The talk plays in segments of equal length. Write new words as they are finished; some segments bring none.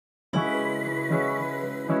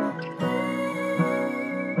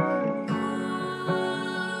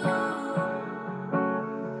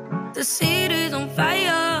The city's on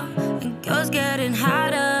fire and girls getting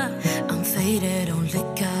hotter. I'm faded on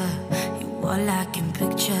liquor, you all I can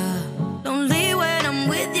picture. Lonely when I'm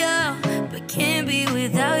with ya, but can't be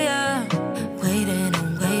without ya. Waiting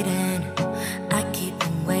and waiting, I keep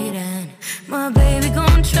on waiting. My baby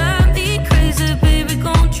gon' drive me crazy, baby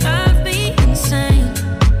gon' drive me insane.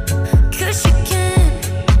 'Cause she can.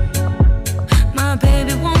 My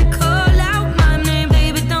baby won't call out my name,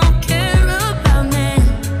 baby don't care about me.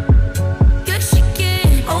 'Cause she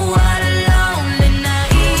can. Oh, what a lonely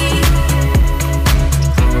night.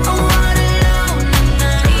 Oh, what a lonely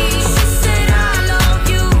night. She said I love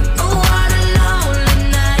you. Oh, what a lonely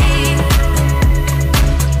night.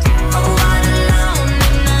 Oh, what a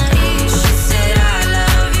lonely night. She said I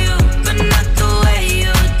love you, but not the way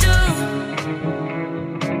you do.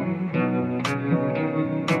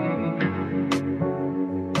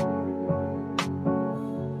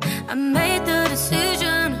 I made the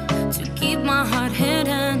decision to keep my heart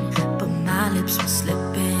hidden, but my lips were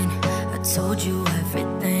slipping. I told you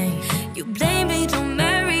everything. You blamed me, don't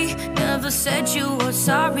marry, never said you were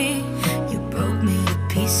sorry. You broke me to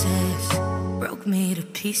pieces, broke me to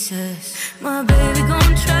pieces. My baby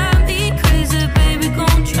gon' drive me crazy, baby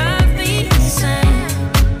gon' drive me insane.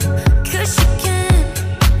 'Cause she can.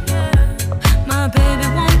 My baby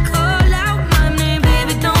won't call out my name,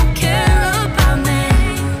 baby don't care about me.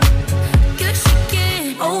 'Cause she can.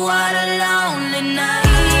 Oh, what a lonely night.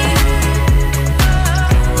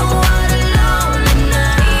 Oh, what a lonely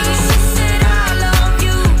night. She said I love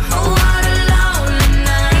you. Oh, what a lonely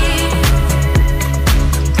night.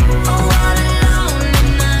 Oh, what a lonely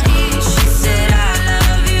night. She said I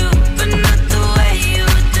love you, but not the way you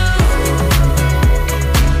do.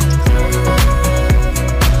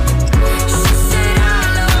 She said I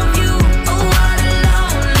love you. Oh, what a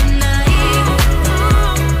lonely night.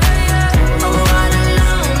 Oh, what a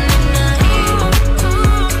lonely night.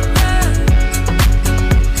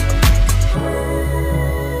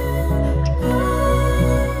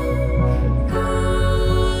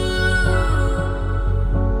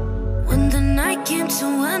 When the night came to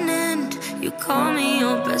an end, you called me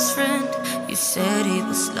your best friend. You said he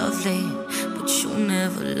was lovely, but you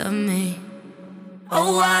never loved me. Oh,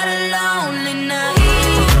 what a lonely night.